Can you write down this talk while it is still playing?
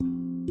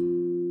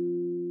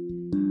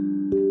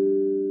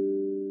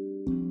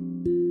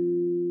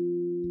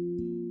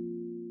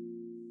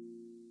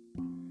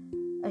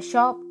A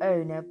shop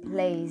owner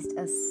placed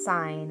a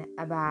sign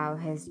above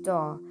his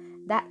door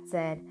that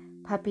said,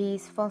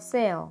 "Puppies for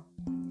sale."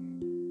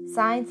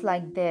 Signs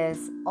like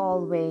this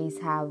always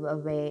have a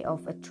way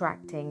of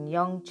attracting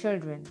young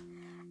children,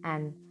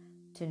 and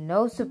to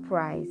no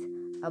surprise,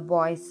 a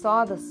boy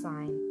saw the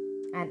sign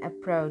and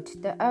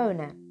approached the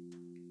owner.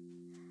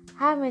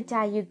 "How much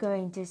are you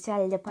going to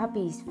sell the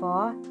puppies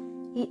for?"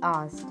 he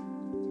asked.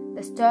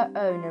 The store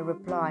owner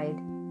replied,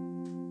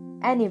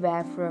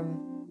 "Anywhere from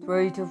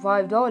 $3 to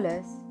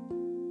 $5.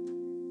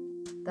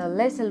 The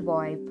little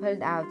boy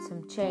pulled out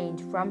some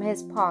change from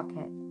his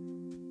pocket.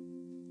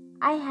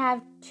 "I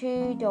have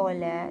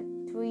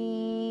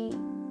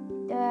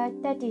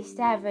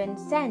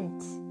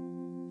 $2.37,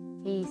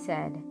 he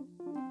said.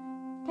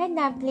 "Can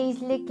I please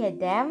look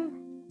at them?"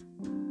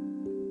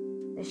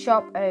 The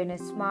shop owner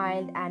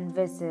smiled and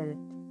whistled.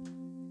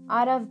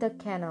 Out of the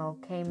kennel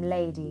came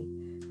Lady,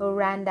 who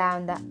ran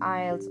down the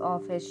aisles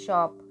of his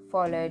shop,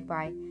 followed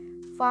by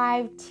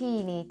 5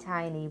 teeny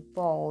tiny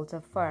balls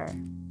of fur.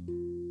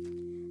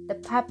 The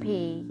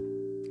puppy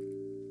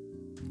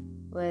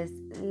was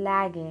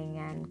lagging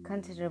and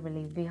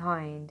considerably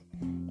behind.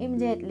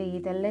 Immediately,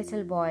 the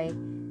little boy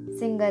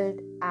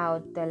singled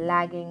out the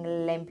lagging,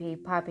 limpy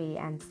puppy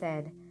and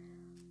said,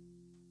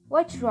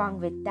 "What's wrong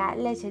with that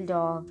little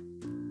dog?"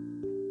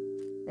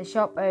 The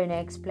shop owner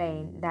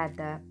explained that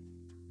the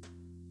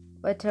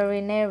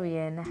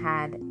veterinarian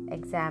had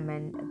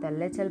examined the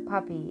little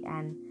puppy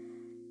and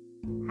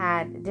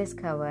had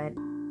discovered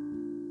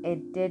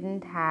it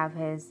didn't have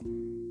his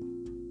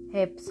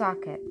hip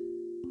socket.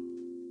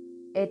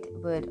 It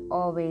would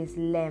always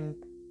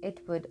limp. It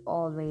would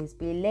always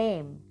be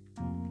lame.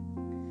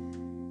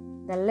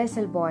 The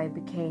little boy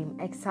became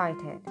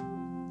excited.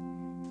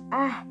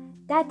 "Ah,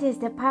 that is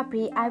the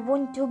puppy I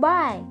want to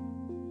buy."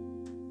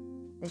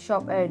 The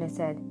shop owner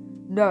said,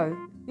 "No,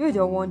 you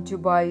don't want to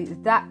buy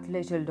that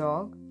little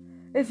dog.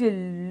 If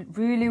you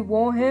really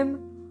want him,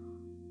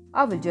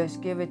 I will just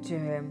give it to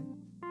him."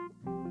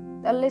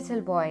 The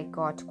little boy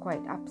got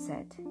quite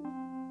upset.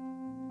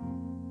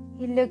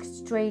 He looked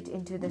straight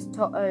into the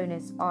store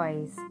owner's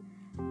eyes,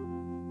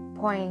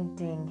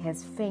 pointing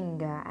his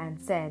finger, and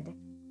said,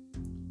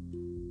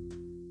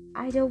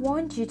 "I don't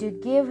want you to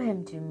give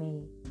him to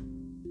me.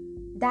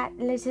 That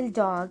little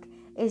dog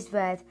is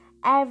worth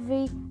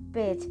every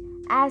bit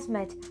as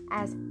much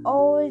as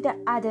all the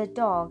other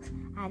dogs,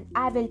 and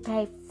I will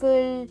pay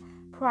full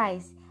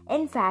price.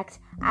 In fact,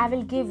 I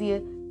will give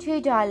you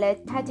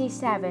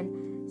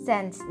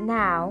 $2.37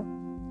 now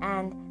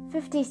and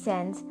 50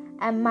 cents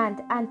a month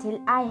until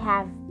I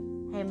have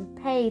him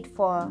paid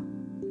for."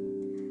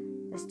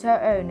 The store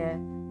owner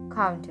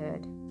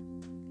countered,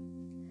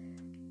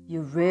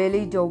 "You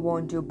really don't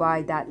want to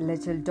buy that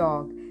little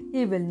dog.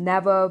 He will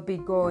never be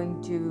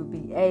going to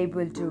be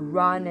able to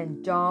run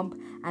and jump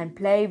and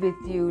play with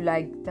you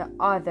like the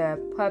other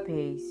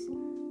puppies."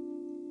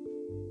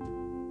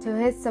 To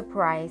his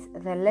surprise,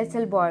 the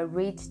little boy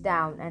reached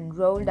down and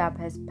rolled up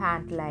his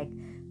pant leg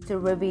to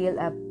reveal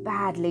a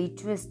badly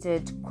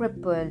twisted,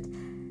 crippled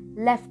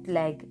left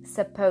leg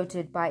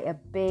supported by a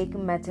big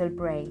metal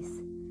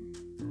brace.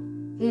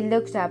 He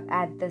looked up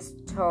at the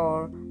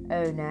store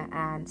owner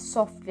and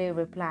softly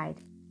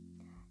replied,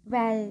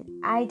 "Well,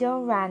 I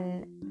don't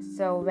run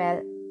so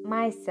well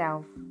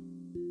myself,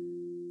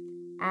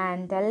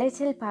 and the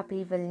little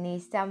puppy will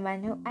need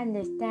someone who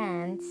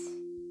understands."